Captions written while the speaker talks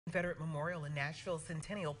Confederate Memorial in Nashville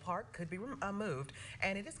Centennial Park could be moved,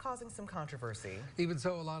 and it is causing some controversy. Even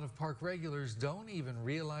so, a lot of park regulars don't even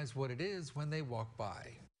realize what it is when they walk by.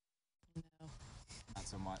 No. Not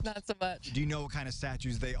so much. Not so much. Do you know what kind of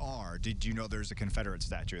statues they are? Did you know there's a Confederate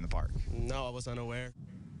statue in the park? No, I was unaware.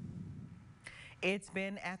 It's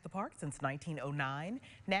been at the park since 1909.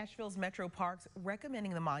 Nashville's Metro Parks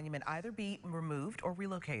recommending the monument either be removed or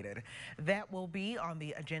relocated. That will be on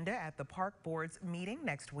the agenda at the park board's meeting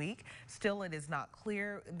next week. Still, it is not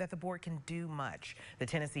clear that the board can do much. The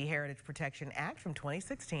Tennessee Heritage Protection Act from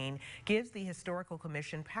 2016 gives the Historical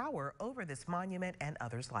Commission power over this monument and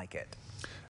others like it.